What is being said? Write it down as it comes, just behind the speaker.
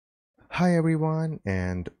Hi everyone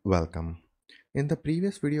and welcome. In the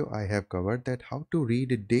previous video I have covered that how to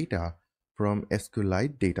read data from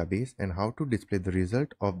SQLite database and how to display the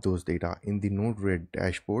result of those data in the Node-RED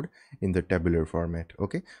dashboard in the tabular format.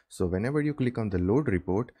 Okay, so whenever you click on the load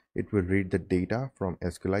report, it will read the data from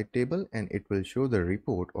SQLite table and it will show the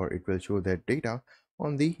report, or it will show that data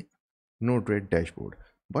on the Node-RED dashboard.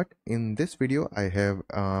 But in this video I have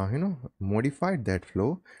modified that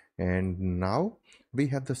flow, and now we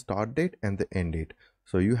have the start date and the end date.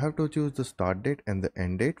 So you have to choose the start date and the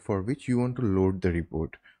end date for which you want to load the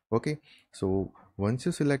report. Okay, so once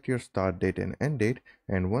you select your start date and end date,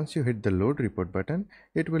 and once you hit the load report button,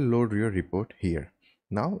 it will load your report here.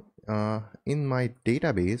 Now in my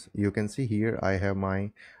database, you can see here I have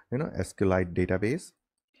my SQLite database.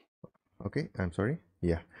 Okay, I'm sorry,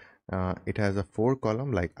 yeah, it has a 4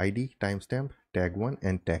 column like ID, timestamp, tag 1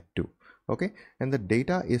 and tag 2. Okay, and the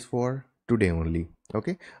data is for today only.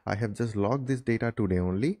 Okay, I have just logged this data today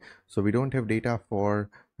only, so we don't have data for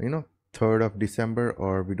 3rd of December,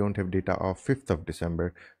 or we don't have data of 5th of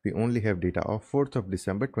December. We only have data of 4th of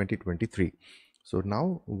December 2023. So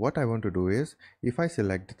now what I want to do is, if I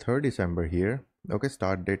select 3rd December here, okay,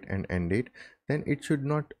 start date and end date, then it should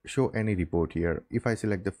not show any report here. If I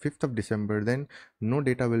select the 5th of December, then no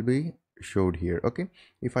data will be showed here. Okay,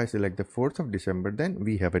 if I select the 4th of December, then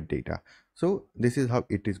we have a data. So this is how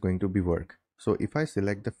it is going to be work. So if I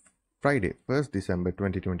select the Friday 1st December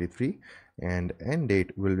 2023 and end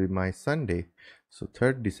date will be my Sunday, so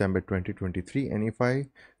 3rd December 2023, and if I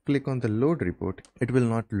click on the load report, it will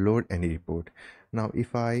not load any report. Now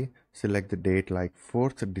if I select the date like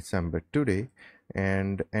 4th December today,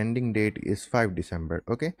 and ending date is 5 December,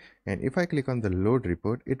 okay, and if I click on the load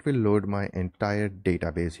report, it will load my entire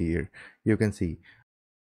database here. You can see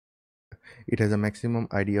it has a maximum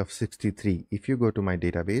ID of 63. If you go to my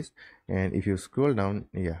database and if you scroll down,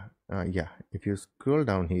 if you scroll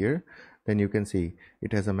down here, then you can see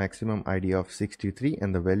it has a maximum ID of 63,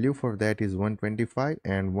 and the value for that is 125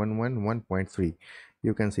 and 111.3.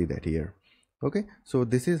 You can see that here. Okay, so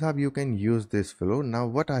this is how you can use this flow. Now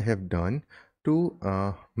what I have done to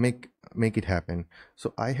make it happen,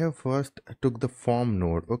 so I have first took the form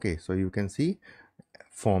node. Okay, so you can see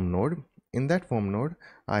form node. In that form node,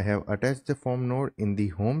 I have attached the form node in the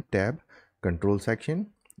home tab control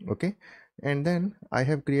section. Okay, and then I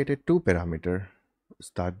have created two parameter,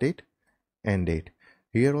 start date, end date.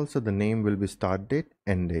 Here also the name will be start date,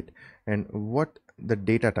 end date, and what the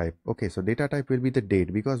data type. Okay, so data type will be the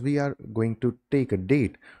date, because we are going to take a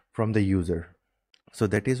date from the user. So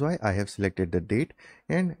that is why I have selected the date,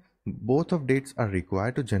 and both of dates are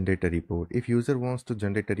required to generate a report. If user wants to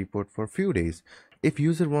generate a report for few days, if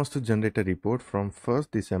user wants to generate a report from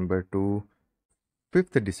 1st December to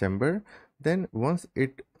 5th December, then once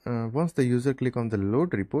the user click on the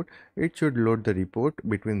load report, it should load the report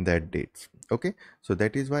between that dates. Okay, so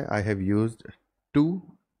that is why I have used two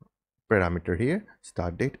parameter here,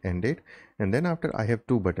 start date, end date, and then after I have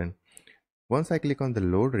two button. Once I click on the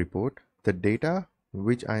load report, the data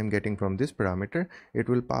which I am getting from this parameter, it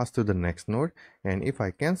will pass to the next node, and if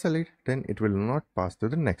I cancel it, then it will not pass to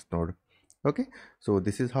the next node. Okay, so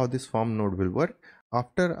this is how this form node will work.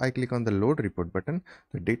 After I click on the load report button,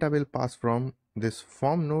 the data will pass from this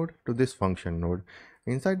form node to this function node.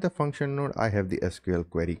 Inside the function node, I have the SQL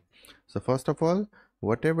query. So first of all,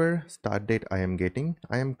 whatever start date I am getting,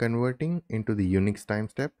 I am converting into the Unix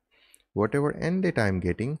timestamp. Whatever end date I am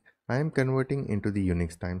getting, I am converting into the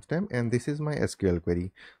Unix timestamp, and this is my SQL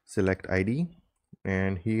query. Select ID,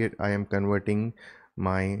 and here I am converting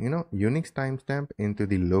my Unix timestamp into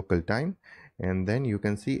the local time, and then you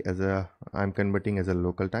can see I'm converting as a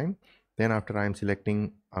local time. Then after I am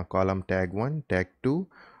selecting a column tag 1, tag 2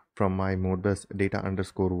 from my Modbus data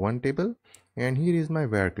underscore 1 table, and here is my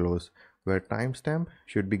where clause, where timestamp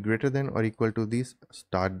should be greater than or equal to this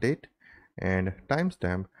start date, and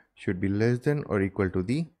timestamp should be less than or equal to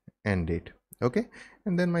the end date. Okay,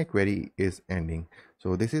 and then my query is ending.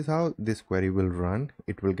 So this is how this query will run.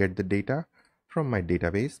 It will get the data from my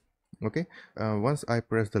database. Okay, once I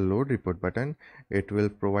press the load report button, it will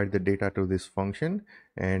provide the data to this function,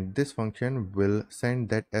 and this function will send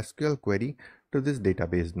that SQL query to this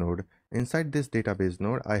database node. Inside this database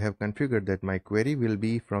node, I have configured that my query will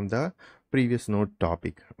be from the previous node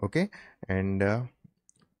topic. Okay, and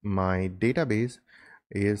my database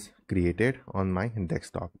is created on my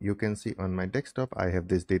desktop. You can see on my desktop I have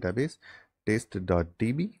this database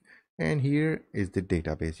test.db, and here is the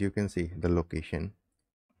database. You can see the location.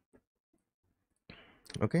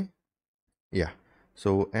 Okay, yeah,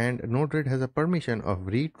 so and Node-RED has a permission of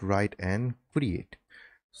read, write and create.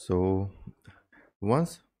 So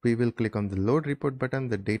once we will click on the load report button.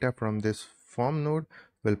 The data from this form node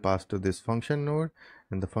will pass to this function node,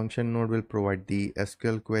 and the function node will provide the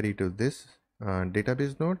SQL query to this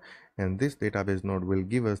database node, and this database node will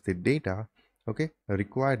give us the data, okay,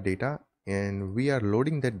 required data, and we are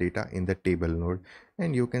loading that data in the table node.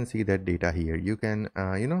 And you can see that data here. You can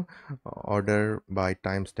order by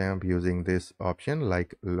timestamp using this option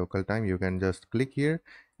like local time. You can just click here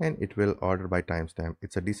and it will order by timestamp.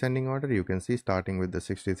 It's a descending order. You can see starting with the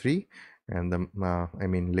 63 and the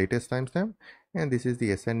latest timestamp, and this is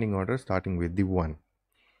the ascending order starting with the 1.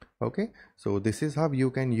 Okay, so this is how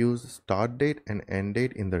you can use start date and end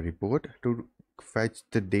date in the report to fetch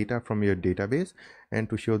the data from your database and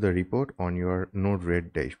to show the report on your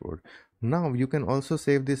Node-RED dashboard. Now you can also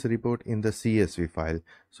save this report in the CSV file.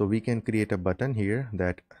 So we can create a button here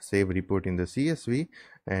that save report in the CSV,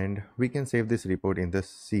 and we can save this report in the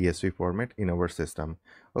CSV format in our system.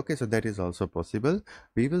 Okay, so that is also possible.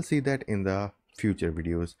 We will see that in the future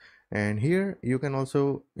videos. And here you can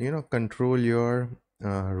also control your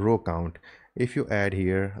row count. If you add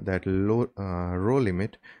here that row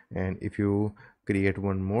limit, and if you create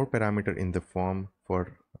one more parameter in the form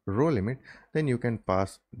for row limit, then you can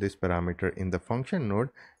pass this parameter in the function node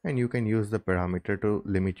and you can use the parameter to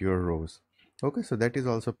limit your rows. Okay, so that is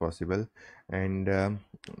also possible, and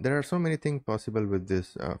there are so many things possible with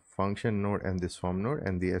this function node and this form node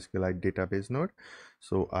and the SQLite database node.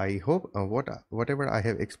 So I hope whatever I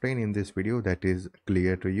have explained in this video, that is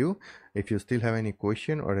clear to you. If you still have any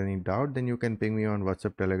question or any doubt, then you can ping me on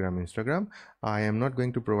WhatsApp, Telegram, Instagram. I am not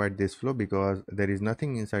going to provide this flow because there is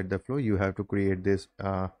nothing inside the flow. You have to create this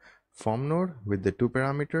form node with the 2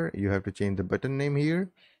 parameter. You have to change the button name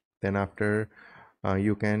here. Then after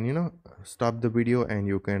you can stop the video and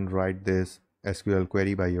you can write this SQL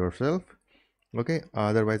query by yourself. Okay,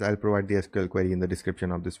 otherwise I'll provide the SQL query in the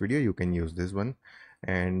description of this video. You can use this one.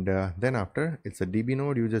 And then after, it's a DB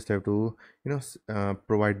node. You just have to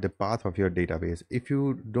provide the path of your database. If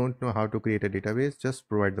you don't know how to create a database, just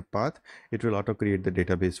provide the path. It will auto create the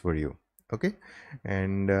database for you. Okay,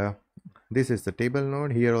 and this is the table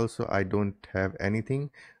node. Here also I don't have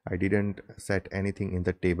anything. I didn't set anything in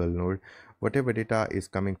the table node. Whatever data is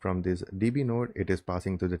coming from this DB node, it is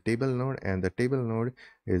passing to the table node, and the table node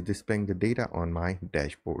is displaying the data on my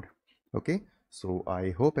dashboard. Okay, so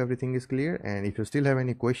I hope everything is clear, and if you still have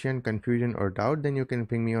any question, confusion or doubt, then you can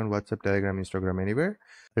ping me on WhatsApp, Telegram, Instagram, anywhere.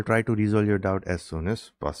 I'll try to resolve your doubt as soon as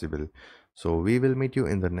possible. So we will meet you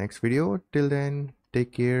in the next video. Till then,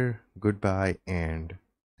 take care, goodbye, and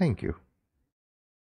thank you.